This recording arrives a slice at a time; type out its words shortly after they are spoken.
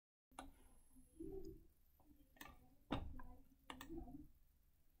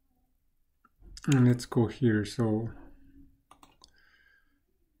And let's go here. So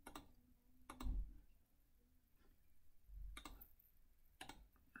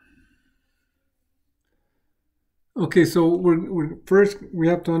okay, so we're first we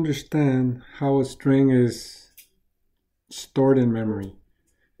have to understand how a string is stored in memory.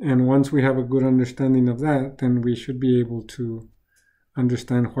 And once we have a good understanding of that, then we should be able to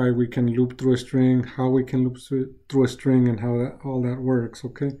understand why we can loop through a string, how we can loop through a string, and how that all that works.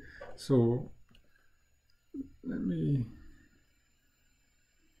 Okay, so let me.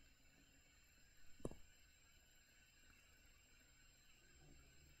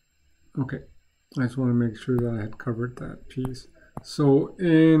 Okay, I just want to make sure that I had covered that piece. So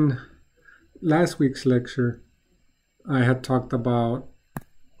in last week's lecture, I had talked about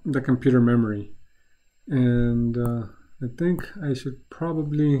the computer memory, and I think I should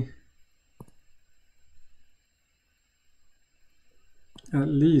probably at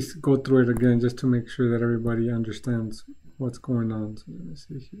least go through it again just to make sure that everybody understands what's going on. So let me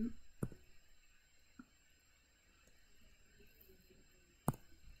see here.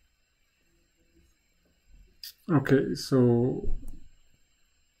 Okay, so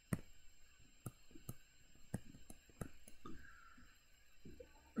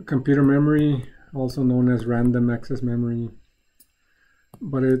computer memory, also known as random access memory,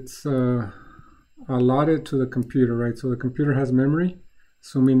 but it's allotted to the computer, right? So the computer has memory,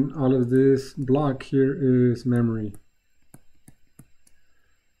 assuming all of this block here is memory.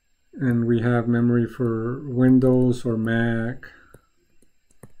 And we have memory for Windows or Mac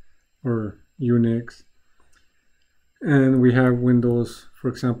or Unix. And we have Windows, for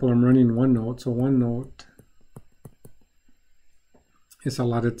example, I'm running OneNote, so OneNote is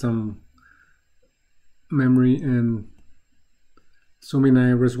allotted some memory, and assuming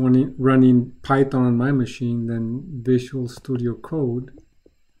I was running Python on my machine, then Visual Studio Code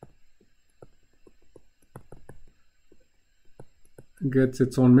gets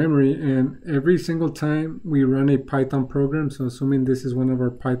its own memory, and every single time we run a Python program, so assuming this is one of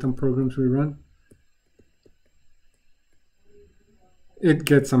our Python programs we run, it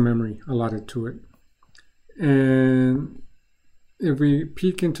gets some memory allotted to it. And if we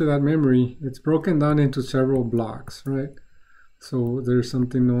peek into that memory, it's broken down into several blocks, right? So there's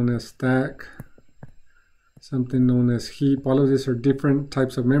something known as stack, something known as heap. All of these are different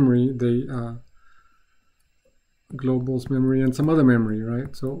types of memory. They globals memory and some other memory,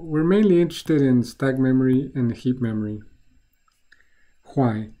 right? So we're mainly interested in stack memory and heap memory.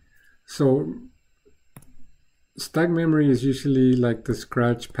 Why? So stack memory is usually like the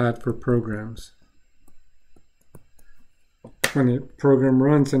scratch pad for programs. When a program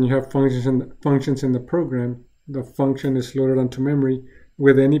runs and you have functions in the program, the function is loaded onto memory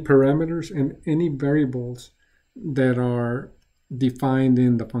with any parameters and any variables that are defined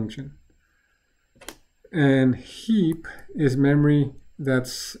in the function. And heap is memory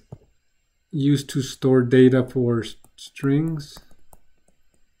that's used to store data for strings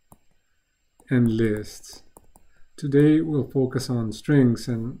and lists. Today we'll focus on strings,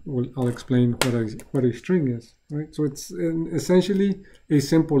 and I'll explain what a string is, right? So it's essentially a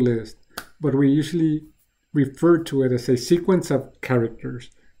simple list, but we usually refer to it as a sequence of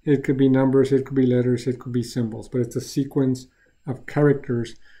characters. It could be numbers, it could be letters, it could be symbols, but it's a sequence of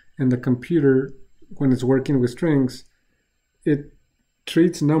characters. And the computer, when it's working with strings, it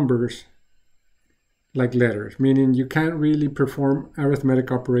treats numbers like letters, meaning you can't really perform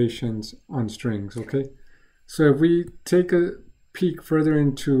arithmetic operations on strings, okay? So if we take a peek further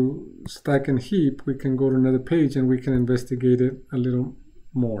into stack and heap, we can go to another page and we can investigate it a little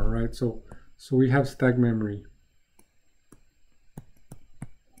more, right? So we have stack memory.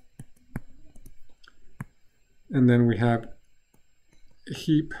 And then we have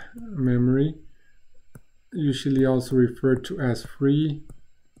heap memory, usually also referred to as free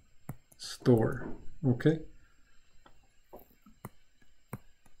store, okay?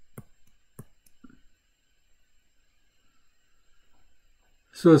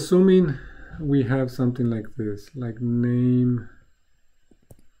 So assuming we have something like this, like name,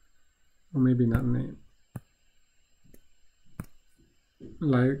 or maybe not name,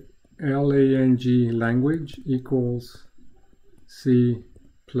 like lang language equals C++.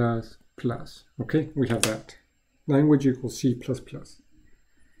 Okay, we have that. Language equals C++.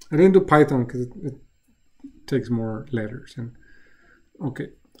 I didn't do Python because it takes more letters. And okay.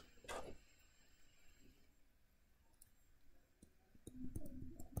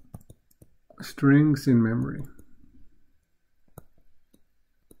 Strings in memory.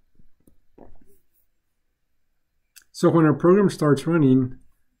 So when our program starts running,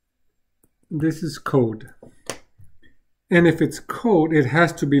 this is code. And if it's code, it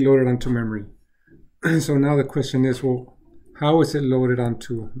has to be loaded onto memory. So now the question is, well, how is it loaded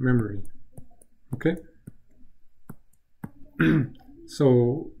onto memory? Okay.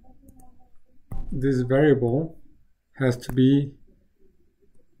 So this variable has to be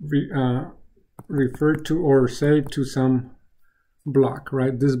referred to or saved to some block,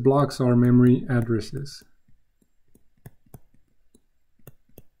 right? These blocks are memory addresses.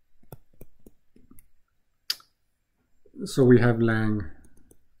 So we have lang.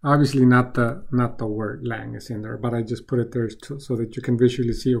 Obviously not the word lang is in there, but I just put it there so that you can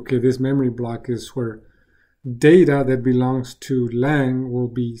visually see, okay, this memory block is where data that belongs to lang will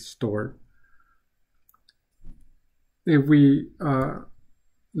be stored. If we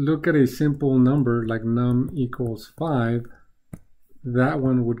look at a simple number like num equals 5, that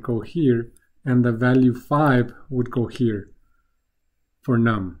one would go here, and the value 5 would go here for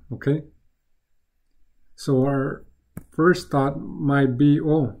num, okay? So our first thought might be,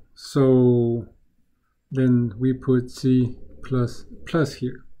 oh, so then we put C++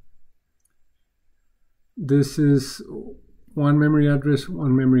 here. This is one memory address,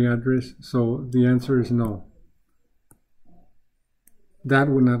 so the answer is no. That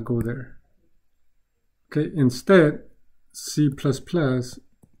would not go there. Okay, instead, C++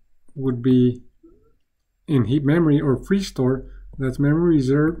 would be in heap memory or free store. That's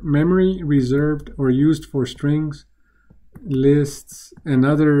memory reserved or used for strings, lists, and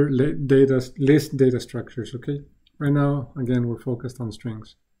other list data structures. Okay, right now, again, we're focused on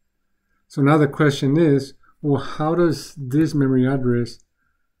strings. So now the question is, well, how does this memory address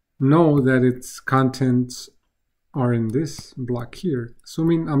know that its contents are in this block here?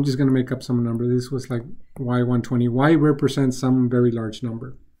 Assuming I'm just going to make up some number. This was like y120. Y represents some very large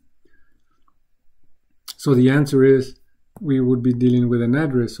number. So the answer is we would be dealing with an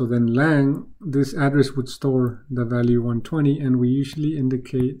address. So then lang, this address would store the value 120, and we usually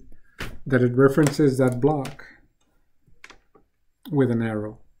indicate that it references that block with an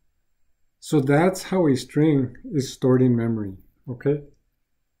arrow. So that's how a string is stored in memory, okay?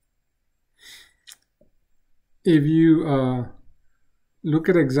 If you look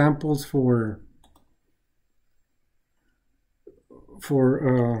at examples for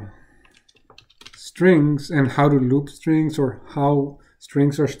strings and how to loop strings or how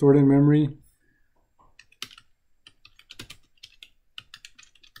strings are stored in memory,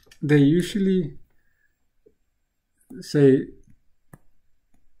 they usually say,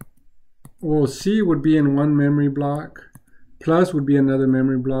 well, C would be in one memory block, plus would be another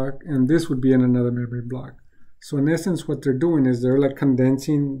memory block, and this would be in another memory block. So in essence, what they're doing is they're like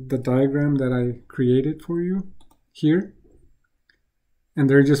condensing the diagram that I created for you here, and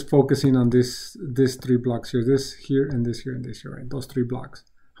they're just focusing on this three blocks here, this here, and this here, and this here, right? Those three blocks.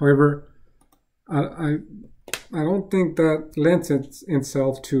 However, I don't think that lends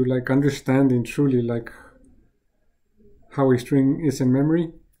itself to like understanding truly like how a string is in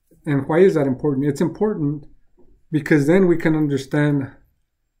memory. And why is that important? It's important because then we can understand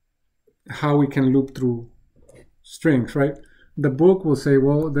how we can loop through strings, right? The book will say,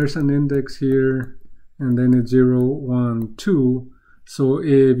 well, there's an index here, and then it's 0, 1, 2. So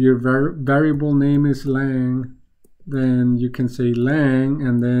if your variable name is lang, then you can say lang,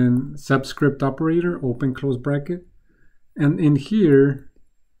 and then subscript operator, open close bracket. And in here,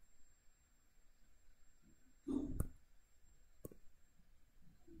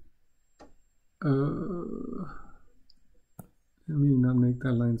 let me not make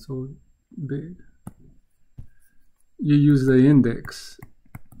that line so big. You use the index.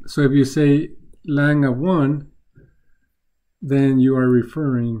 So if you say lang of 1, then you are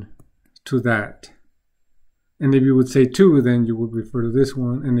referring to that. And if you would say 2, then you would refer to this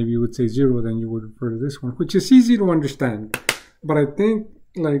one. And if you would say 0, then you would refer to this one, which is easy to understand. But I think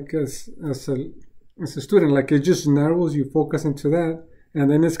like as a student, like it just narrows you focus into that. And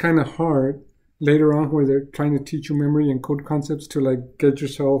then it's kind of hard later on where they're trying to teach you memory and code concepts to like get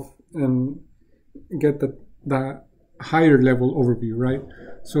yourself and get the higher level overview, right?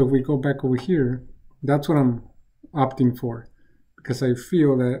 So if we go back over here, that's what I'm opting for, because I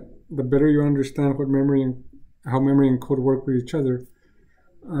feel that the better you understand what memory and how memory and code work with each other,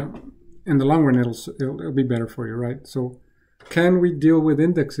 in the long run it'll be better for you, right? So can we deal with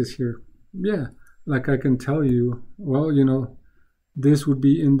indexes here? Yeah, like I can tell you, well, you know, this would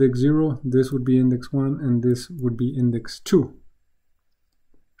be index 0, this would be index 1, and this would be index 2.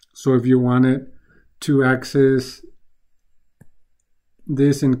 So if you wanted to access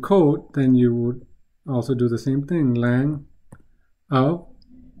this in code, then you would also do the same thing, lang of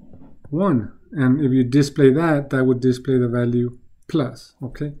 1. And if you display that, that would display the value plus,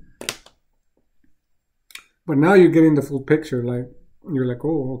 okay? But now you're getting the full picture, like, you're like,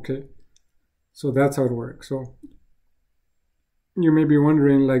 oh, okay. So that's how it works. So you may be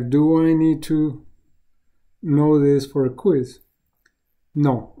wondering, like, do I need to know this for a quiz?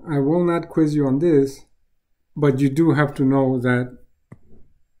 No, I will not quiz you on this, but you do have to know that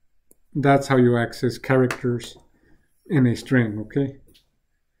that's how you access characters in a string, okay?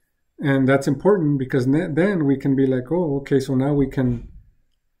 And that's important because then we can be like, oh, okay, so now we can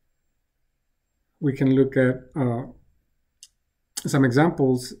look at some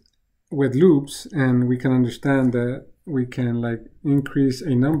examples with loops, and we can understand that we can like increase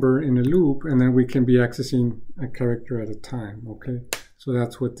a number in a loop, and then we can be accessing a character at a time, okay? So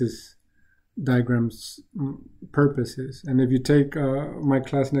that's what this diagram's purpose is. And if you take my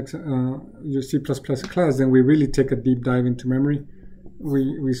class next, your C++ class, then we really take a deep dive into memory.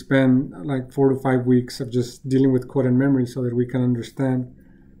 We spend like 4 to 5 weeks of just dealing with code and memory so that we can understand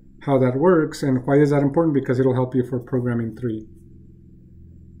how that works. And why is that important? Because it'll help you for programming 3.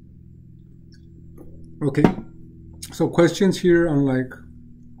 Okay, so questions here on like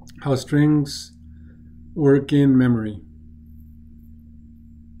how strings work in memory.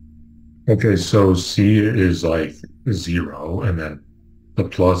 Okay, so C is like 0, and then the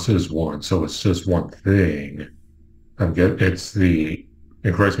plus is 1, so it's just one thing. And correct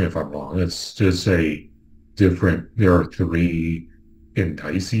me if I'm wrong, it's just there are 3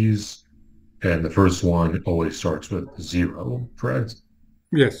 indices, and the first one always starts with 0, correct?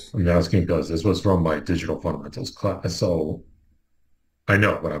 Yes. I'm asking because this was from my digital fundamentals class, so I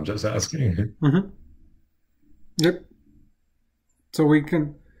know, but I'm just asking. Yep. So we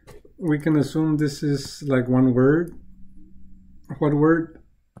can assume this is like one word. What word?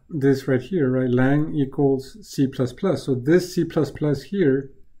 This right here, right? Lang equals C++. So this C++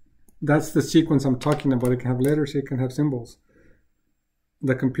 here, that's the sequence I'm talking about. It can have letters, it can have symbols.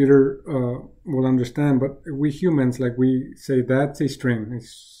 The computer will understand, but we humans, like we say, that's a string, a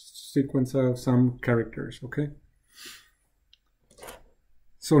sequence of some characters, okay?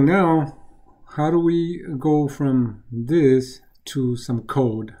 So now, how do we go from this to some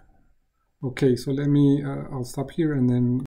code? Okay, so let me, I'll stop here and then